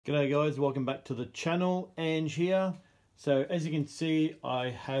G'day guys, welcome back to the channel. Ange here. So as you can see, I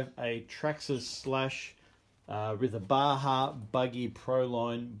have a Traxxas Slash with a Baja Buggy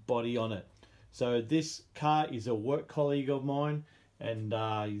Proline body on it. So this car is a work colleague of mine, and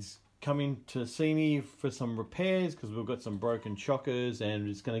he's coming to see me for some repairs because we've got some broken shockers, and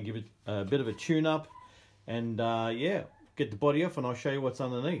it's going to give it a bit of a tune up. And yeah, get the body off and I'll show you what's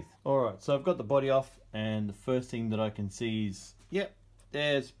underneath. Alright, so I've got the body off, and the first thing that I can see is, yep,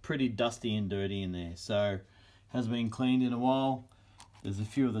 there's pretty dusty and dirty in there, so hasn't been cleaned in a while. There's a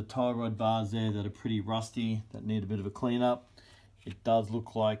few of the tie rod bars there that are pretty rusty that need a bit of a clean up. It does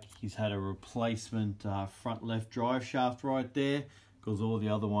look like he's had a replacement front left drive shaft right there, because all the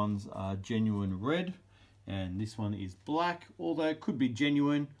other ones are genuine red and this one is black, although it could be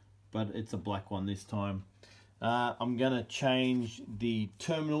genuine, but it's a black one this time. I'm gonna change the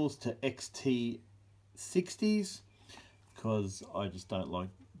terminals to XT60s because I just don't like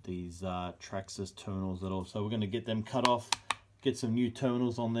these Traxxas terminals at all. So we're going to get them cut off, get some new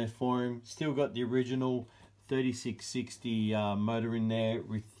terminals on there for him. Still got the original 3660 motor in there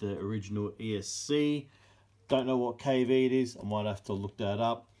with the original ESC. Don't know what kV it is, I might have to look that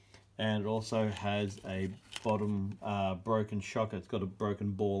up. And it also has a bottom broken shocker. It's got a broken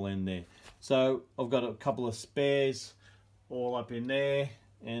ball end there. So I've got a couple of spares all up in there,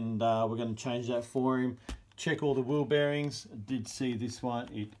 and we're going to change that for him. Check all the wheel bearings. I did see this one,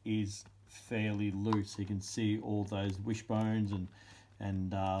 it is fairly loose. You can see all those wishbones and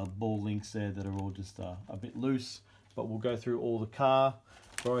ball links there that are all just a bit loose, but we'll go through all the car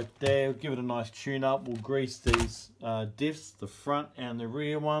right there, give it a nice tune up. We'll grease these diffs, the front and the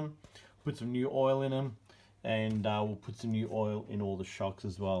rear one, put some new oil in them, and we'll put some new oil in all the shocks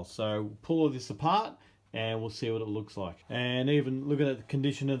as well. So we'll pull all this apart and we'll see what it looks like. And even looking at the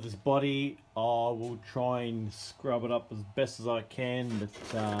condition of this body, I will try and scrub it up as best as I can, but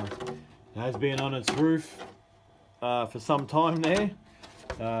it has been on its roof for some time there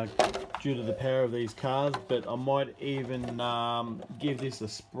due to the power of these cars. But I might even give this a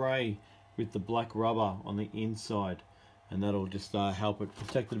spray with the black rubber on the inside, and that'll just help it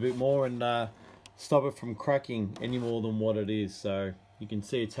protect it a bit more and stop it from cracking any more than what it is. So you can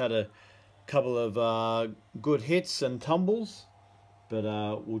see it's had a couple of good hits and tumbles, but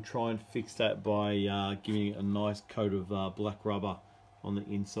we'll try and fix that by giving it a nice coat of black rubber on the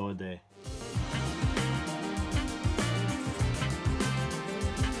inside there.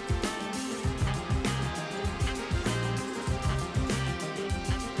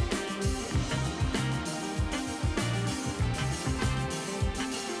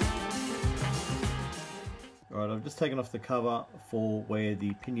 Alright, I've just taken off the cover for where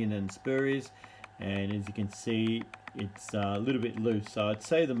the pinion and spur is, and as you can see, it's a little bit loose. So I'd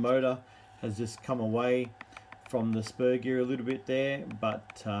say the motor has just come away from the spur gear a little bit there,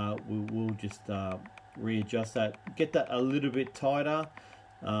 but we'll just readjust that, get that a little bit tighter.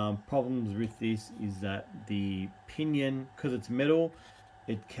 Problems with this is that the pinion, because it's metal,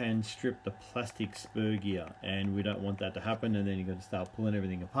 it can strip the plastic spur gear, and we don't want that to happen, and then you've got to start pulling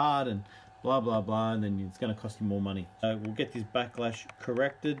everything apart and blah blah blah, and then it's going to cost you more money. So we'll get this backlash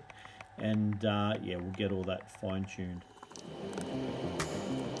corrected, and yeah, we'll get all that fine-tuned.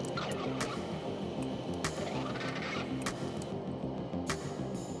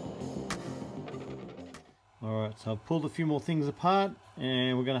 Alright, so I've pulled a few more things apart,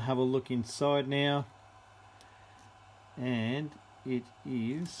 and we're going to have a look inside now, and it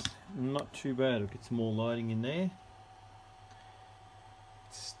is not too bad. I'll get some more lighting in there.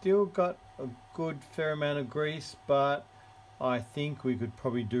 Still got a good fair amount of grease, but I think we could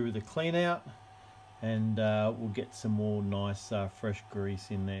probably do with a clean out, and we'll get some more nice fresh grease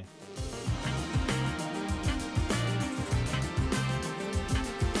in there.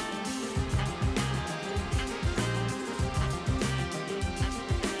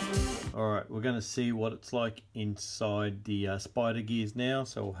 Alright, we're going to see what it's like inside the spider gears now,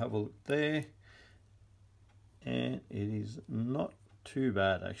 so we'll have a look there, and it is not too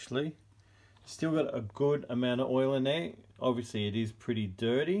bad actually. Still got a good amount of oil in there. Obviously it is pretty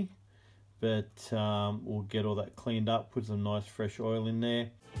dirty, but we'll get all that cleaned up, put some nice fresh oil in there.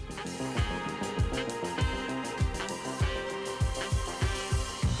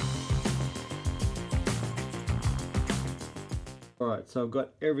 Alright, so I've got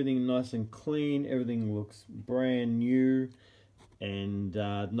everything nice and clean, everything looks brand new, and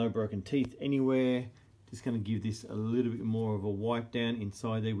no broken teeth anywhere. Just going to give this a little bit more of a wipe down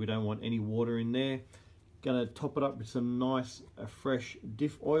inside there. We don't want any water in there. Going to top it up with some nice fresh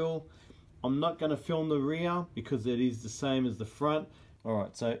diff oil. I'm not going to film the rear because it is the same as the front.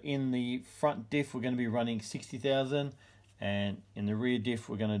 Alright, so in the front diff we're going to be running 60,000, and in the rear diff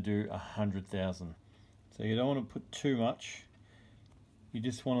we're going to do 100,000. So you don't want to put too much, you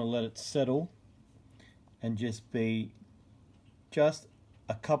just want to let it settle and just be just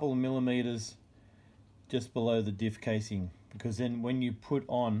a couple of millimeters just below the diff casing, because then when you put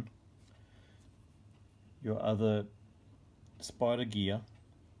on your other spider gear,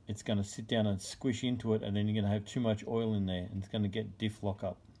 it's going to sit down and squish into it, and then you're going to have too much oil in there and it's going to get diff lock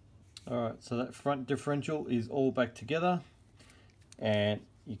up. Alright, so that front differential is all back together, and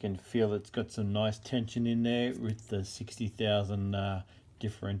you can feel it's got some nice tension in there with the 60,000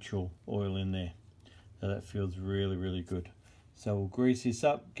 differential oil in there. So that feels really, really good. So we'll grease this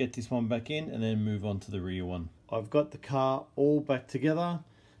up, get this one back in, and then move on to the rear one. I've got the car all back together.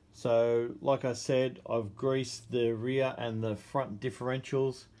 So like I said, I've greased the rear and the front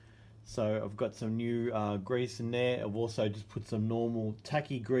differentials. So I've got some new grease in there. I've also just put some normal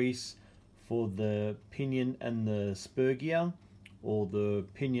tacky grease for the pinion and the spur gear, or the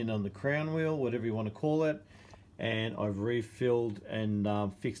pinion on the crown wheel, whatever you want to call it. And I've refilled and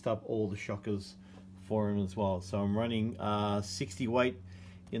fixed up all the shockers for him as well. So I'm running 60 weight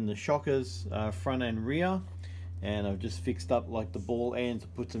in the shockers, front and rear, and I've just fixed up like the ball ends,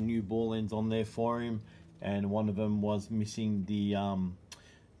 put some new ball ends on there for him, and one of them was missing the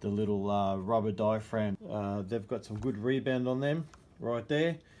little rubber diaphragm. They've got some good rebound on them right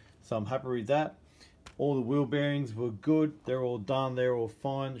there, so I'm happy with that. All the wheel bearings were good, they're all done, they're all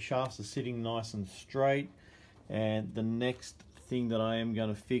fine, the shafts are sitting nice and straight. And the next thing that I am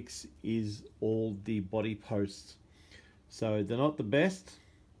going to fix is all the body posts. So they're not the best,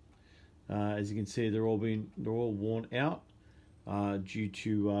 as you can see, they're all worn out due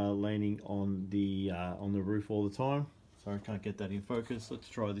to landing on the roof all the time. Sorry, I can't get that in focus. Let's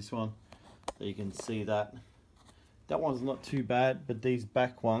try this one so you can see that. That one's not too bad, but these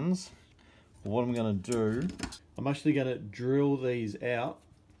back ones, what I'm going to do, I'm actually going to drill these out,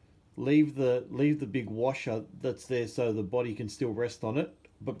 leave the big washer that's there so the body can still rest on it,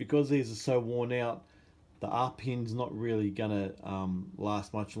 but because these are so worn out, the R pin's not really going to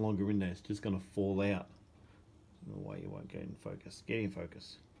last much longer in there. It's just going to fall out. No way you won't get in focus. Get in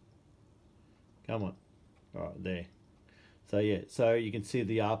focus. Come on. Alright, there. So yeah, so you can see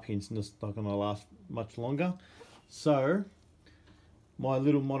the R pin's just not going to last much longer. So my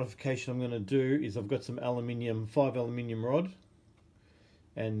little modification I'm going to do is I've got some aluminium, 5 aluminium rod,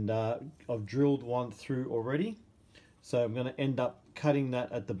 and I've drilled one through already. So I'm going to end up cutting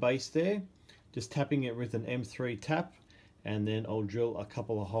that at the base there, just tapping it with an M3 tap, and then I'll drill a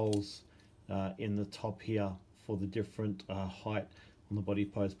couple of holes in the top here for the different height on the body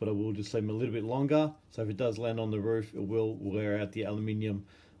post, but I will just leave them a little bit longer, so if it does land on the roof, it will wear out the aluminium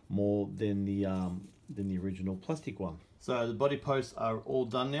more than the original plastic one. So the body posts are all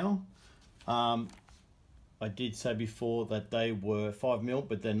done now. I did say before that they were 5mm,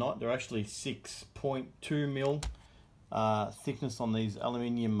 but they're not. They're actually 6.2mm thickness on these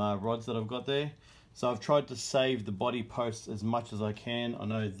aluminium rods that I've got there. So I've tried to save the body posts as much as I can. I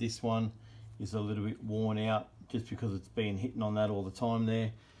know this one is a little bit worn out just because it's been hitting on that all the time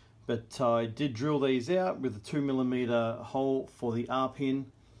there. But I did drill these out with a 2mm hole for the R pin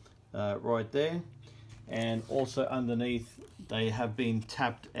right there. And also underneath, they have been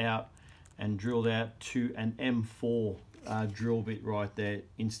tapped out and drilled out to an M4 drill bit right there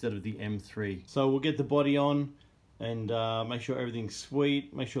instead of the M3. So we'll get the body on and make sure everything's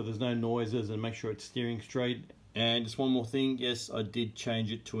sweet, make sure there's no noises, and make sure it's steering straight. And just one more thing, yes, I did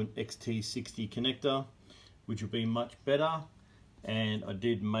change it to an XT60 connector, which will be much better. And I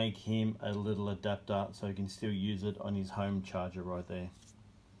did make him a little adapter so he can still use it on his home charger right there.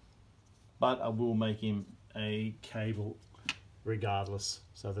 But I will make him a cable regardless,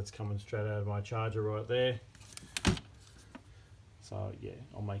 so that's coming straight out of my charger right there. So yeah,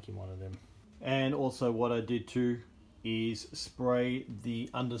 I'll make him one of them. And also what I did too is spray the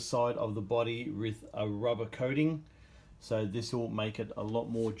underside of the body with a rubber coating, so this will make it a lot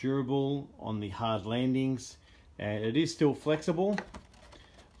more durable on the hard landings. And it is still flexible,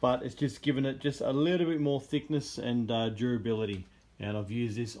 but it's just given it just a little bit more thickness and durability, and I've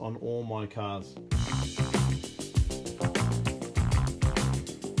used this on all my cars.